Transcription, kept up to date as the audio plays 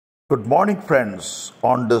Good morning, friends.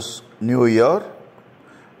 On this new year,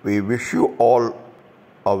 we wish you all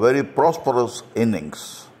a very prosperous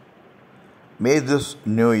innings. May this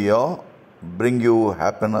new year bring you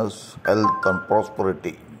happiness, health, and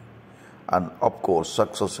prosperity, and of course,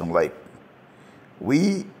 success in life.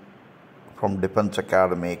 We from Defense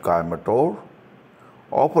Academy, Coimbatore,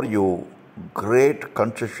 offer you great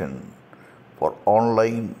concession for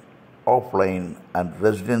online, offline, and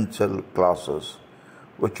residential classes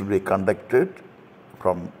which will be conducted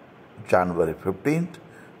from January 15th,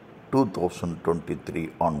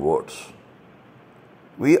 2023 onwards.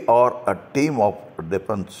 We are a team of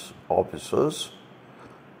defense officers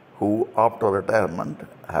who, after retirement,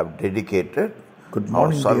 have dedicated Good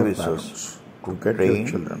our morning, services to train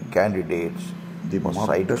candidates for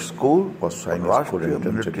Sainik School, Rashtriya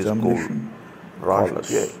Military School,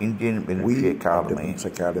 Rashtriya Indian Military Academy,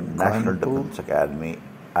 National Defense Academy,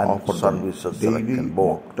 and Services Selection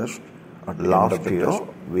Board. Last year,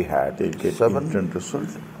 we had 7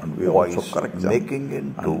 boys making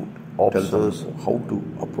into officers in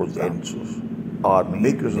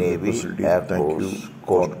Army, Navy, Air Force,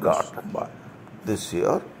 Coast Guard. This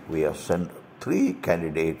year, we have sent 3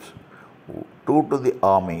 candidates, 2 to the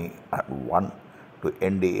Army, and 1 to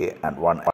NDA, and 1